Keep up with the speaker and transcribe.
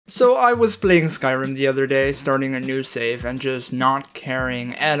So I was playing Skyrim the other day, starting a new save and just not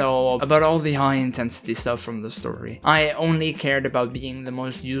caring at all about all the high intensity stuff from the story. I only cared about being the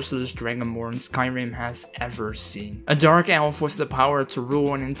most useless dragonborn Skyrim has ever seen. A dark elf with the power to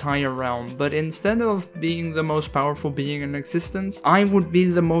rule an entire realm, but instead of being the most powerful being in existence, I would be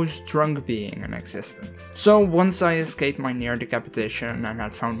the most drunk being in existence. So once I escaped my near decapitation and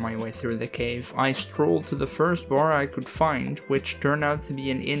had found my way through the cave, I strolled to the first bar I could find, which turned out to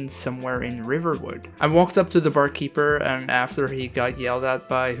be an inn somewhere in Riverwood. I walked up to the barkeeper, and after he got yelled at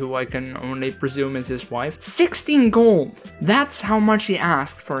by who I can only presume is his wife, 16 gold! That's how much he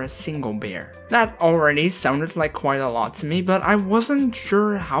asked for a single beer. That already sounded like quite a lot to me, but I wasn't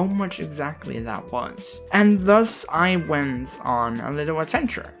sure how much exactly that was. And thus I went on a little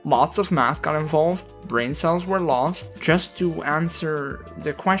adventure. Lots of math got involved, brain cells were lost, just to answer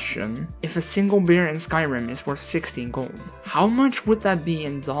the question, if a single beer in Skyrim is worth 16 gold, how much would that be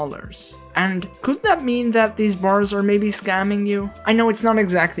in dollars? And could that mean that these bars are maybe scamming you? I know it's not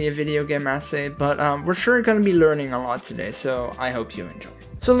exactly a video game essay, but we're sure gonna be learning a lot today, so I hope you enjoy.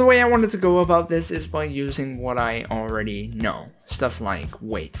 So the way I wanted to go about this is by using what I already know. Stuff like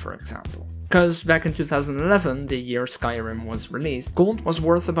weight, for example. Because back in 2011, the year Skyrim was released, gold was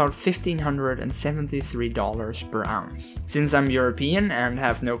worth about $1,573 per ounce. Since I'm European and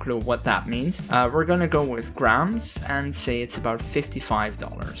have no clue what that means, we're gonna go with grams and say it's about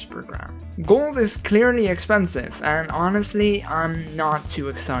 $55 per gram. Gold is clearly expensive, and honestly, I'm not too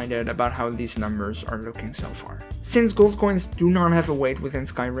excited about how these numbers are looking so far. Since gold coins do not have a weight within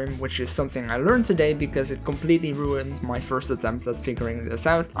Skyrim, which is something I learned today because it completely ruined my first attempt at figuring this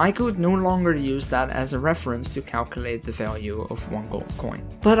out, I could no longer use that as a reference to calculate the value of one gold coin.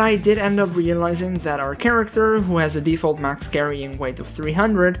 But I did end up realizing that our character, who has a default max carrying weight of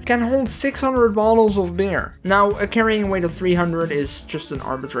 300, can hold 600 bottles of beer. Now, a carrying weight of 300 is just an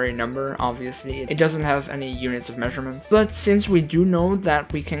arbitrary number, obviously. It doesn't have any units of measurement. But since we do know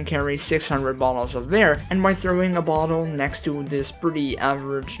that we can carry 600 bottles of beer, and by throwing a bottle next to this pretty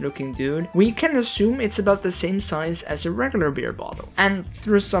average looking dude, we can assume it's about the same size as a regular beer bottle. And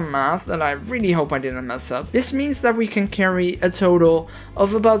through some math that I really hope I didn't mess up, this means that we can carry a total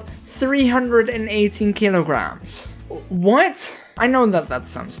of about 318 kilograms. What? I know that that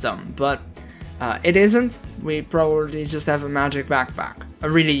sounds dumb, but it isn't. We probably just have a magic backpack. A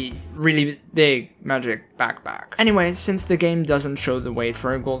really big magic backpack. Anyway, since the game doesn't show the weight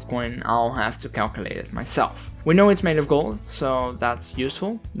for a gold coin, I'll have to calculate it myself. We know it's made of gold, so that's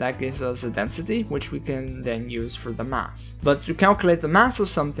useful. That gives us a density, which we can then use for the mass. But to calculate the mass of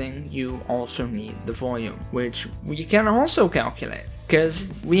something, you also need the volume, which we can also calculate, because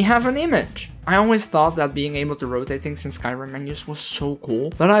we have an image. I always thought that being able to rotate things in Skyrim menus was so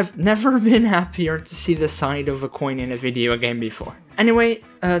cool, but I've never been happier to see the side of a coin in a video game before. Anyway,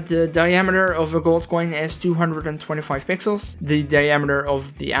 the diameter of a gold coin is 225 pixels. The diameter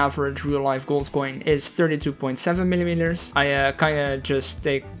of the average real-life gold coin is 32.7 millimeters. I kinda just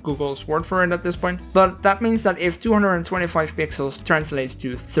take Google's word for it at this point. But that means that if 225 pixels translates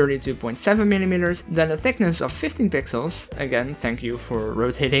to 32.7 millimeters, then a thickness of 15 pixels, again, thank you for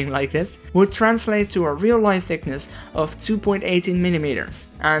rotating like this, would translate to a real-life thickness of 2.18 millimeters.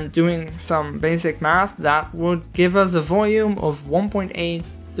 And doing some basic math, that would give us a volume of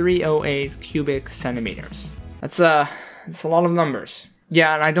 1.8308 cubic centimeters. That's a lot of numbers.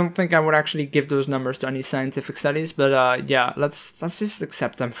 Yeah, and I don't think I would actually give those numbers to any scientific studies, but yeah, let's just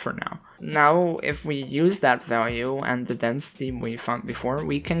accept them for now. Now, if we use that value and the density we found before,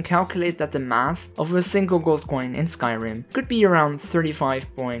 we can calculate that the mass of a single gold coin in Skyrim could be around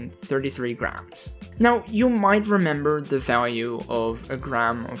 35.33 grams. Now, you might remember the value of a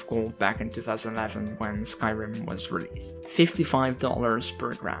gram of gold back in 2011 when Skyrim was released. $55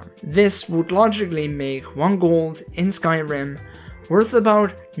 per gram. This would logically make one gold in Skyrim worth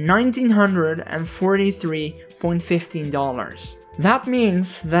about $1,943.15. That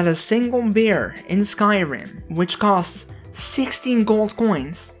means that a single beer in Skyrim, which costs 16 gold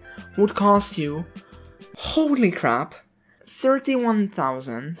coins, would cost you, holy crap,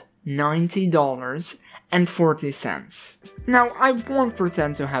 $31,090.40. Now, I won't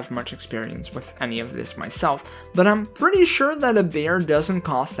pretend to have much experience with any of this myself, but I'm pretty sure that a beer doesn't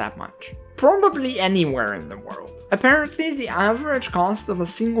cost that much. Probably anywhere in the world. Apparently, the average cost of a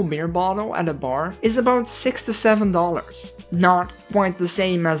single beer bottle at a bar is about $6 to $7. Not quite the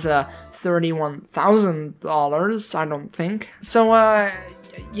same as a $31,000, I don't think. So,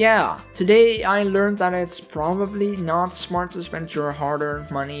 yeah, today I learned that it's probably not smart to spend your hard-earned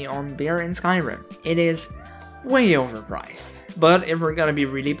money on beer in Skyrim. It is way overpriced. But if we're gonna be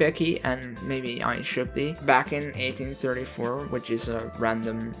really picky, and maybe I should be, back in 1834, which is a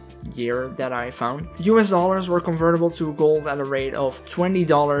random year that I found, US dollars were convertible to gold at a rate of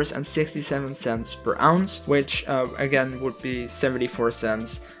 $20.67 per ounce, which again would be 74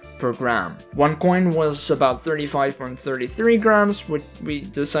 cents per gram. One coin was about 35.33 grams, which we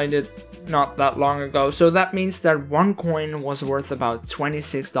decided not that long ago, so that means that one coin was worth about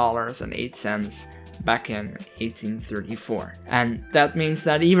 $26.08 back in 1834. And that means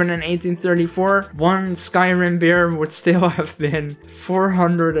that even in 1834, one Skyrim beer would still have been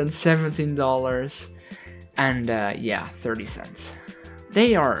 $417 and 30 cents.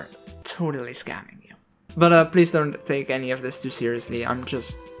 They are totally scamming you. But please don't take any of this too seriously. I'm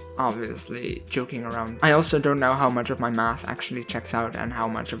just obviously joking around. I also don't know how much of my math actually checks out and how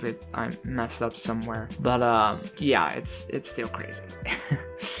much of it I messed up somewhere. But yeah, it's still crazy.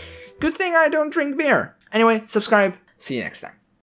 Good thing I don't drink beer. Anyway, subscribe. See you next time.